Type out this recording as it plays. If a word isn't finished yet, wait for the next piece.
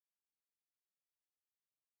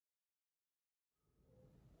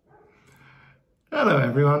Hello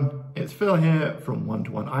everyone, it's Phil here from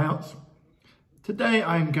One-to-One IELTS. Today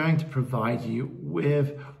I'm going to provide you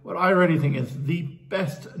with what I really think is the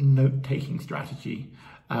best note-taking strategy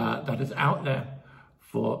that is out there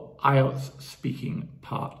for IELTS Speaking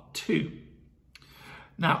Part 2.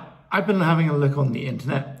 Now, I've been having a look on the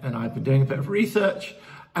internet and I've been doing a bit of research,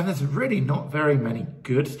 and there's really not very many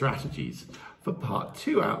good strategies for Part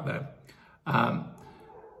 2 out there.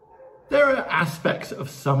 There are aspects of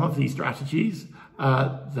some of these strategies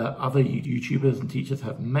that other YouTubers and teachers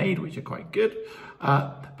have made, which are quite good,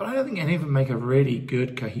 but I don't think any of them make a really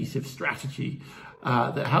good cohesive strategy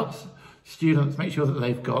that helps students make sure that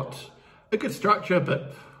they've got a good structure,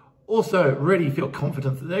 but also really feel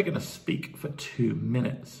confident that they're going to speak for 2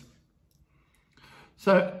 minutes.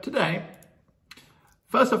 So today,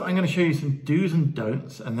 first off, I'm going to show you some do's and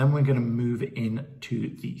don'ts, and then we're going to move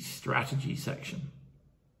into the strategy section.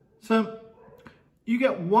 So you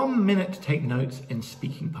get 1 minute to take notes in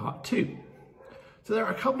Speaking Part 2. So there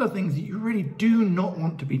are a couple of things that you really do not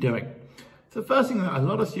want to be doing. So the first thing that a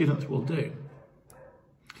lot of students will do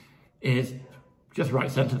is just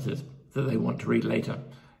write sentences that they want to read later.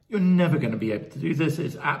 You're never going to be able to do this.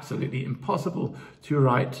 It's absolutely impossible to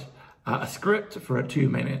write a script for a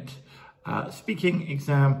 2-minute speaking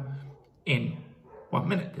exam in 1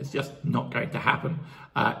 minute. It's just not going to happen.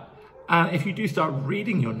 And if you do start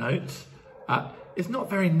reading your notes, it's not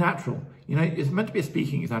very natural. You know, it's meant to be a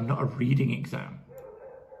speaking exam, not a reading exam.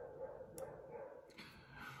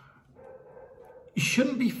 You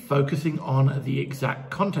shouldn't be focusing on the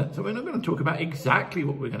exact content. So we're not going to talk about exactly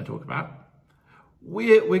what we're going to talk about.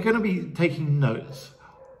 We're going to be taking notes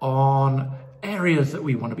on areas that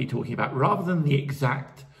we want to be talking about rather than the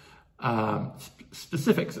exact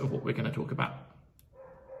specifics of what we're going to talk about.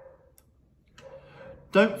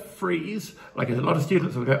 Don't freeze. Like a lot of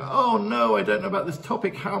students will go, oh no, I don't know about this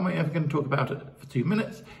topic. How am I ever going to talk about it for 2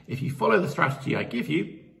 minutes? If you follow the strategy I give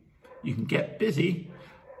you, you can get busy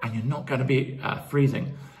and you're not going to be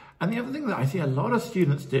freezing. And the other thing that I see a lot of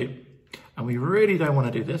students do, and we really don't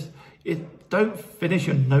want to do this, is don't finish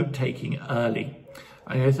your note-taking early.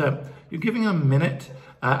 Okay, so you're giving a minute.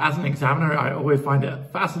 As an examiner, I always find it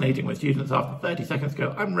fascinating when students after 30 seconds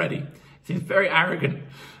go, I'm ready. It seems very arrogant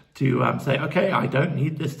to say, okay, I don't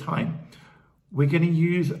need this time. We're going to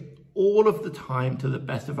use all of the time to the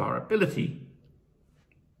best of our ability.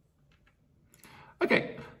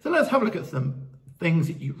 Okay, so let's have a look at some things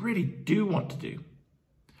that you really do want to do.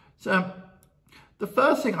 So the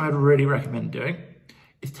first thing I'd really recommend doing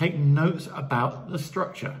is take notes about the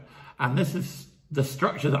structure. And this is the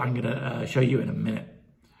structure that I'm going to show you in a minute.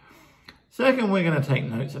 Second, we're going to take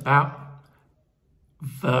notes about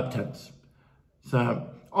verb tense. So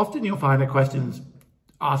often you'll find the questions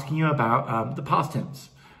asking you about the past tense,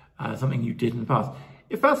 something you did in the past.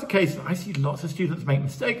 If that's the case, I see lots of students make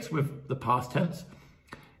mistakes with the past tense.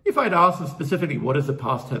 If I'd ask them specifically what is the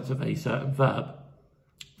past tense of a certain verb,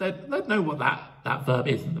 they'd know what that verb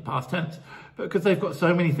is in the past tense. But because they've got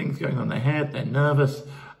so many things going on in their head, they're nervous,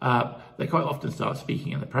 they quite often start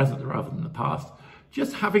speaking in the present rather than the past.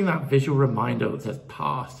 Just having that visual reminder that says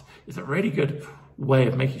past is a really good way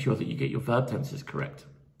of making sure that you get your verb tenses correct.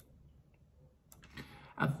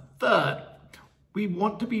 And third, we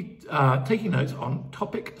want to be taking notes on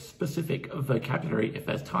topic-specific vocabulary if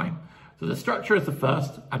there's time. So the structure is the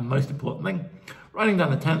first and most important thing. Writing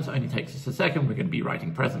down the tense only takes us a second. We're going to be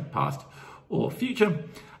writing present, past, or future.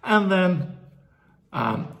 And then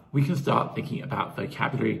we can start thinking about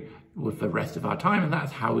vocabulary with the rest of our time. And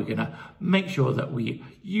that's how we're going to make sure that we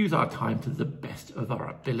use our time to the best of our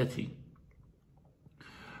ability.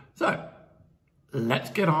 So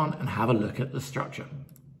let's get on and have a look at the structure.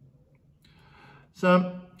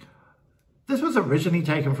 So this was originally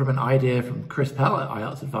taken from an idea from Chris Pell at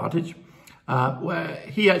IELTS Advantage, where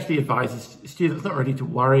he actually advises students not really to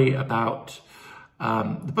worry about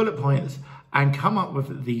the bullet points and come up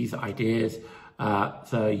with these ideas.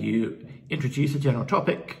 So you introduce a general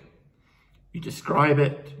topic, you describe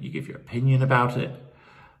it, you give your opinion about it.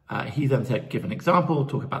 He then said, give an example,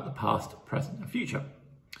 talk about the past, present, and future.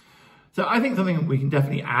 So I think something we can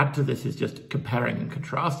definitely add to this is just comparing and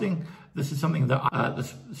contrasting. This is something that the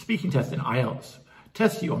speaking test in IELTS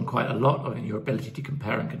tests you on quite a lot of your ability to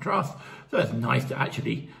compare and contrast. So it's nice to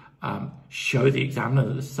actually show the examiner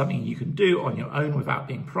that this is something you can do on your own without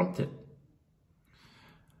being prompted.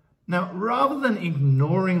 Now, rather than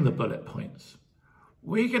ignoring the bullet points,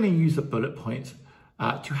 we're going to use the bullet points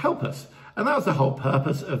to help us. And that was the whole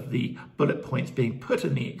purpose of the bullet points being put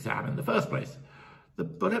in the exam in the first place. The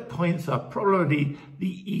bullet points are probably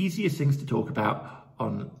the easiest things to talk about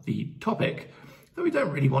on the topic, So we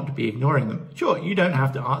don't really want to be ignoring them. Sure, you don't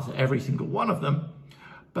have to answer every single one of them,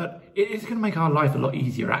 but it is going to make our life a lot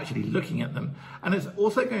easier actually looking at them. And it's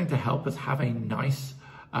also going to help us have a nice,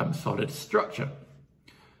 solid structure.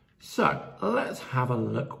 So let's have a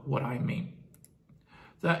look what I mean.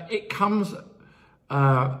 So it comes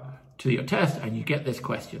to your test and you get this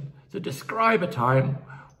question. So describe a time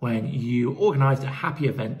when you organized a happy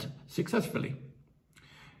event successfully.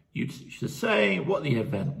 You should say what the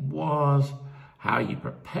event was, how you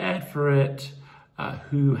prepared for it,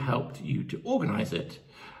 who helped you to organize it,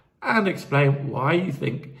 and explain why you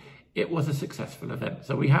think it was a successful event.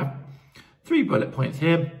 So we have 3 bullet points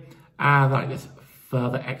here, and like this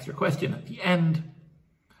further extra question at the end.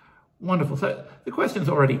 Wonderful. So the question's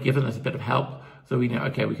already given us a bit of help. So we know,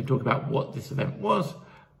 okay, we can talk about what this event was,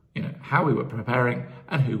 you know, how we were preparing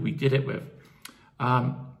and who we did it with.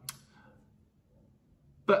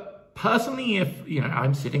 But personally, if, you know,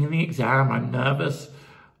 I'm sitting in the exam, I'm nervous,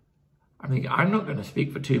 I mean, I'm not going to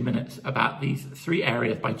speak for 2 minutes about these 3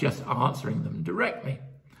 areas by just answering them directly.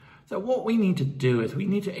 So what we need to do is we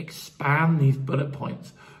need to expand these bullet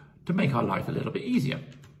points to make our life a little bit easier.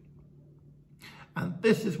 And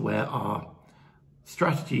this is where our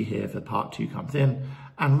strategy here for part 2 comes in,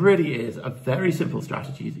 and really is a very simple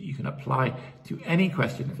strategy that you can apply to any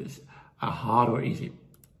question if it's hard or easy.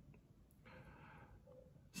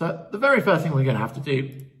 So the very first thing we're going to have to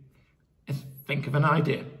do is think of an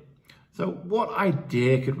idea. So what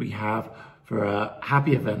idea could we have for a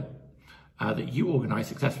happy event that you organize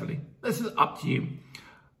successfully? This is up to you.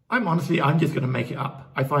 I'm just going to make it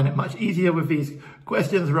up. I find it much easier with these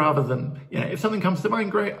questions rather than, you know, if something comes to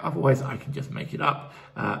mind, great. Otherwise, I can just make it up.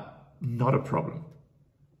 Not a problem.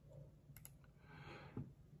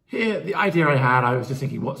 Here, the idea I had, I was just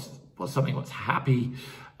thinking, what's happy?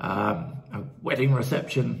 A wedding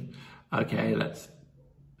reception. Okay, let's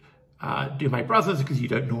do my brother's, because you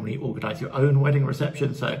don't normally organize your own wedding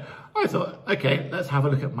reception. So I thought, okay, let's have a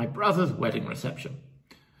look at my brother's wedding reception.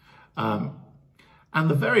 And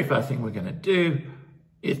the very first thing we're going to do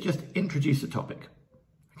is just introduce a topic.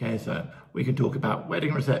 Okay, so we can talk about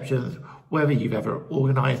wedding receptions, whether you've ever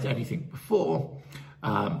organized anything before,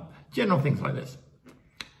 general things like this.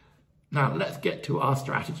 Now let's get to our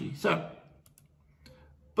strategy. So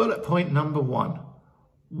bullet point number 1,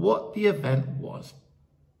 what the event was.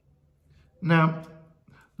 Now,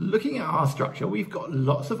 looking at our structure, we've got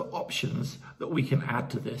lots of options that we can add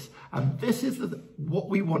to this. And this is what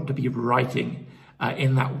we want to be writing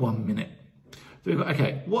in that 1 minute. So we've got,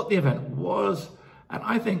 okay, what the event was. And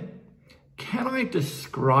I think, can I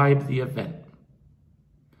describe the event?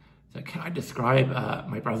 So can I describe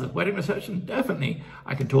my brother's wedding reception? Definitely.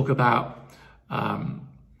 I can talk about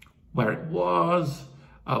where it was,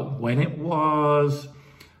 when it was,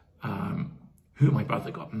 who my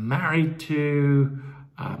brother got married to,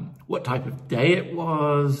 what type of day it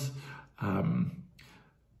was.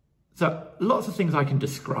 So lots of things I can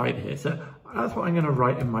describe here. So that's what I'm going to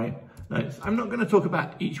write in my notes. I'm not going to talk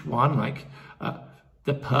about each one, like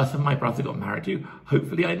the person my brother got married to.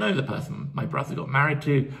 Hopefully I know the person my brother got married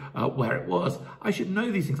to, where it was. I should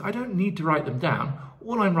know these things. I don't need to write them down.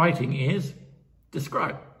 All I'm writing is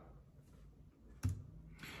describe.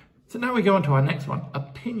 So now we go on to our next one,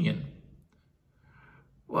 opinion.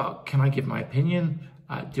 Well, can I give my opinion?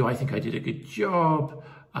 Do I think I did a good job?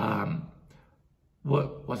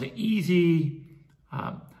 Was it easy?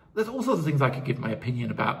 There's all sorts of things I could give my opinion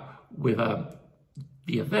about with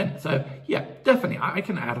the event. So yeah, definitely I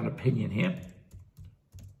can add an opinion here.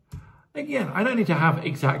 Again, I don't need to have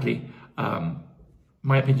exactly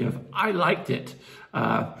my opinion of I liked it.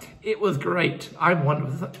 It was great. I'm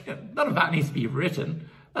wonderful. None of that needs to be written.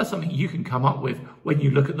 That's something you can come up with when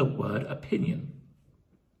you look at the word opinion.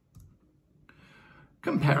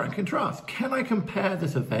 Compare and contrast. Can I compare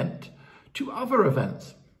this event to other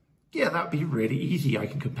events? Yeah, that'd be really easy. I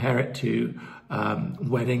can compare it to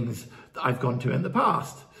weddings that I've gone to in the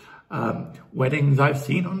past, weddings I've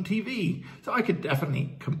seen on TV. So I could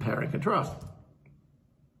definitely compare and contrast.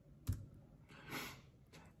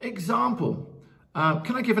 Example.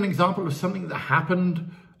 Can I give an example of something that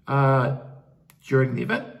happened during the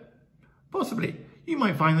event? Possibly. You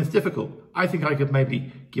might find this difficult. I think I could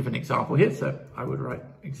maybe give an example here. So I would write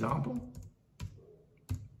example.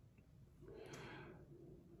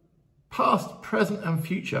 Past, present, and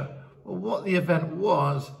future. Well, what the event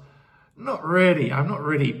was, not really. I'm not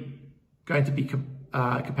really going to be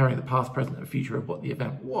comparing the past, present, and future of what the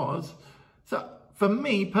event was. So for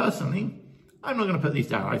me personally, I'm not going to put these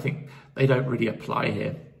down. I think they don't really apply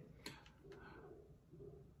here.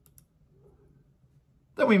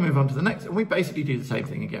 Then we move on to the next, and we basically do the same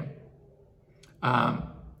thing again.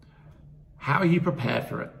 how are you prepared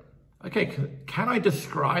for it? Okay, can I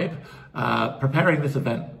describe preparing this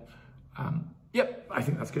event? Yep, I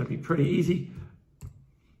think that's going to be pretty easy.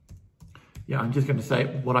 Yeah, I'm just going to say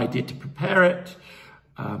what I did to prepare it,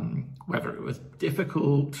 whether it was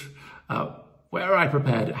difficult, where I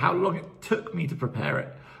prepared it, how long it took me to prepare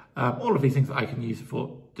it. All of these things that I can use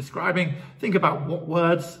for describing. Think about what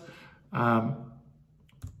words.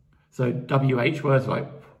 So WH words like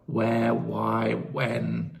where, why,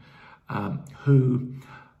 when, who.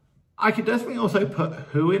 I could definitely also put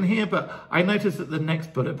who in here, but I noticed that the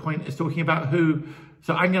next bullet point is talking about who,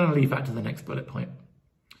 so I'm going to leave that to the next bullet point.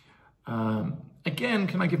 Again,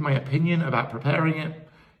 can I give my opinion about preparing it?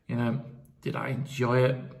 You know, did I enjoy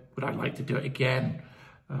it? Would I like to do it again?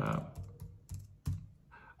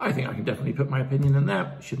 I think I can definitely put my opinion in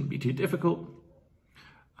there. It shouldn't be too difficult.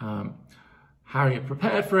 How are you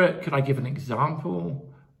prepared for it? Could I give an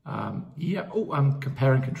example? Yeah,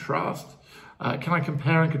 compare and contrast. Can I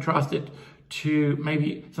compare and contrast it to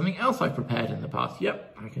maybe something else I've prepared in the past?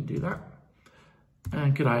 Yep, I can do that.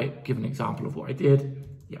 And could I give an example of what I did?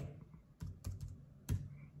 Yep.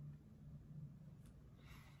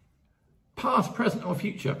 Past, present, or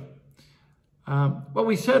future. Well,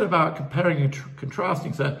 we said about comparing and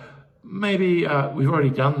contrasting, so maybe we've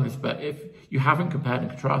already done this, but if you haven't compared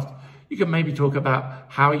and contrasted, you can maybe talk about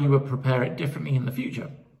how you would prepare it differently in the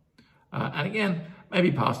future. And again,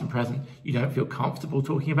 maybe past and present you don't feel comfortable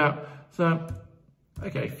talking about. So,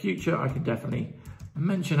 okay, future, I can definitely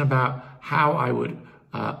mention about how I would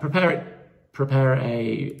prepare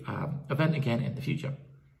a event again in the future.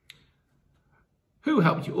 Who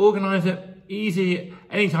helped you organize it? Easy.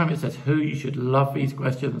 Anytime it says who, you should love these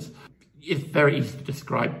questions. It's very easy to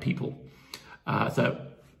describe people. So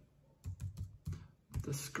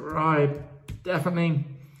describe, definitely.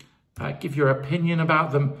 Give your opinion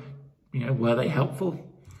about them. You know, were they helpful?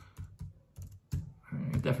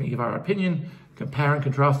 Definitely give our opinion. Compare and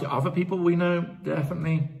contrast to other people we know,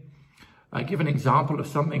 definitely. Give an example of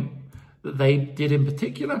something that they did in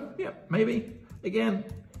particular. Yeah, maybe. Again,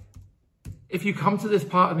 if you come to this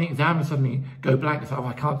part of the exam and suddenly go blank and say, oh,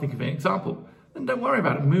 I can't think of an example, then don't worry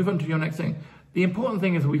about it. Move on to your next thing. The important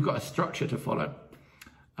thing is we've got a structure to follow.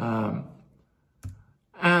 And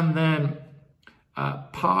then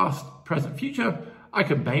past, present, future. I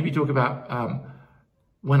could maybe talk about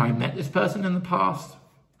when I met this person in the past.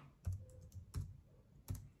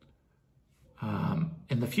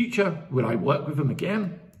 In the future, would I work with them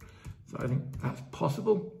again? So I think that's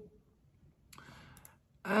possible.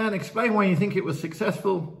 And explain why you think it was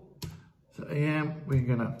successful. So again, we're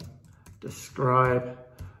gonna describe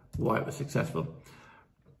why it was successful.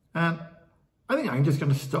 And I think I'm just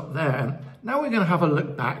gonna stop there. And now we're gonna have a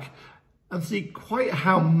look back and see quite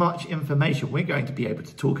how much information we're going to be able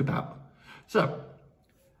to talk about. So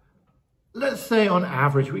let's say on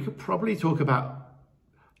average, we could probably talk about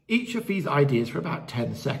each of these ideas for about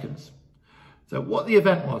 10 seconds. So what the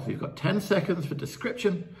event was, we've got 10 seconds for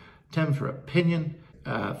description, 10 for opinion,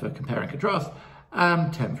 for compare and contrast,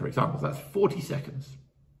 and 10 for examples. That's 40 seconds.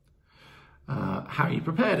 How you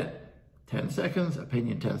prepared it, 10 seconds,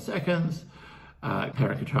 opinion 10 seconds,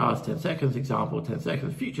 compare and contrast 10 seconds, example 10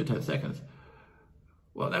 seconds, future 10 seconds.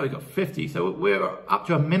 Well, there we got 50. So we're up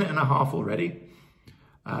to a minute and a half already.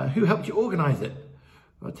 Who helped you organize it?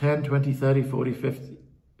 Well, 10, 20, 30, 40, 50,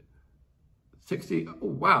 60. Oh,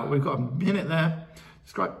 wow, we've got a minute there.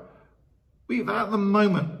 Describe. We've at the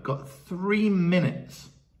moment got 3 minutes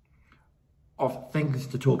of things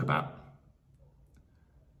to talk about.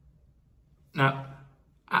 Now,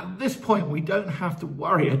 at this point, we don't have to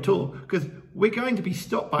worry at all because we're going to be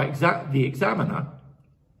stopped by the examiner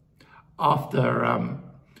after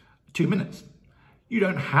 2 minutes. You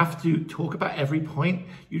don't have to talk about every point.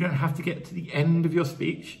 You don't have to get to the end of your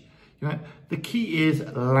speech. You know, the key is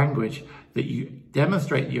language, that you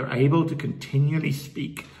demonstrate that you're able to continually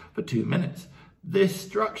speak for 2 minutes. This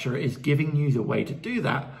structure is giving you the way to do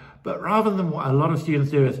that. But rather than what a lot of students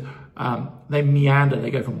do is they meander,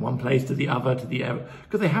 they go from one place to the other,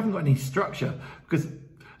 because they haven't got any structure, because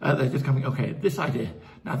they're just coming, okay, this idea,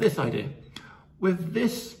 now this idea. With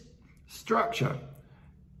this structure,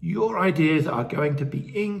 your ideas are going to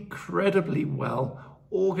be incredibly well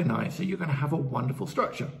organized, so you're going to have a wonderful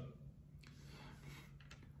structure.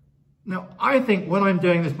 Now, I think when I'm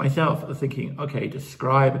doing this myself, I'm thinking, okay,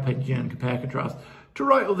 describe, opinion, compare, contrast. To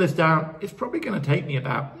write all this down, it's probably going to take me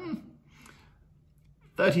about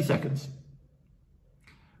 30 seconds.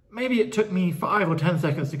 Maybe it took me 5 or 10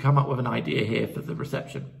 seconds to come up with an idea here for the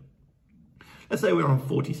reception. Let's say we're on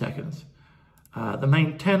 40 seconds. The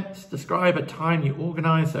main tense, describe a time you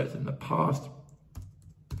organize, so it's in the past.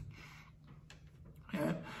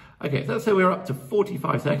 Yeah. Okay, so let's say we're up to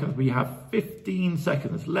 45 seconds. We have 15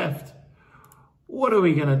 seconds left. What are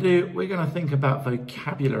we going to do? We're going to think about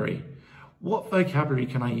vocabulary. What vocabulary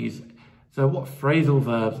can I use? So what phrasal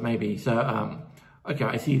verbs maybe? So, okay,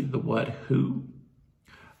 I see the word who.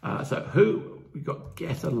 So who, we've got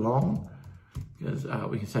get along, because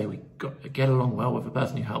we can say we got to get along well with the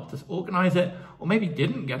person who helped us organize it, or maybe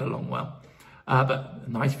didn't get along well. But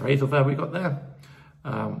a nice phrasal verb we got there.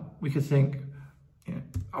 We could think, you know,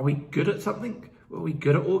 are we good at something? Are we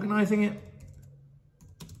good at organizing it?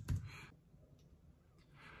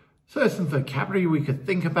 So some vocabulary we could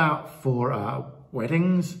think about for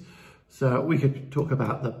weddings. So we could talk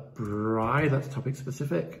about the bride, that's topic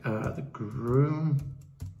specific, the groom,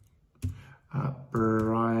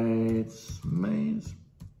 bridesmaids,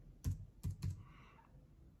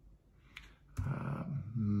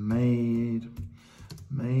 maid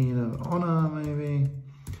of honor maybe.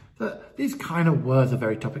 So these kind of words are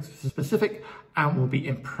very topic specific and will be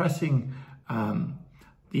impressing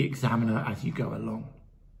the examiner as you go along.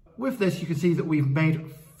 With this, you can see that we've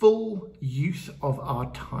made full use of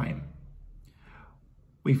our time.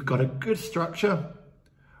 We've got a good structure.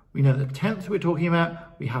 We know the tense we're talking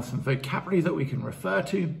about. We have some vocabulary that we can refer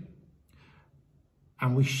to.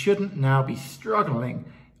 And we shouldn't now be struggling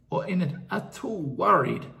or at all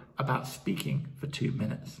worried about speaking for 2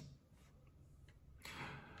 minutes.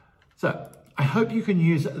 So I hope you can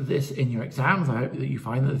use this in your exams. I hope that you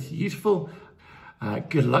find this useful.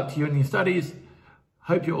 Good luck to you in your studies.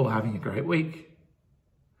 Hope you're all having a great week.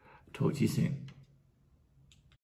 Talk to you soon.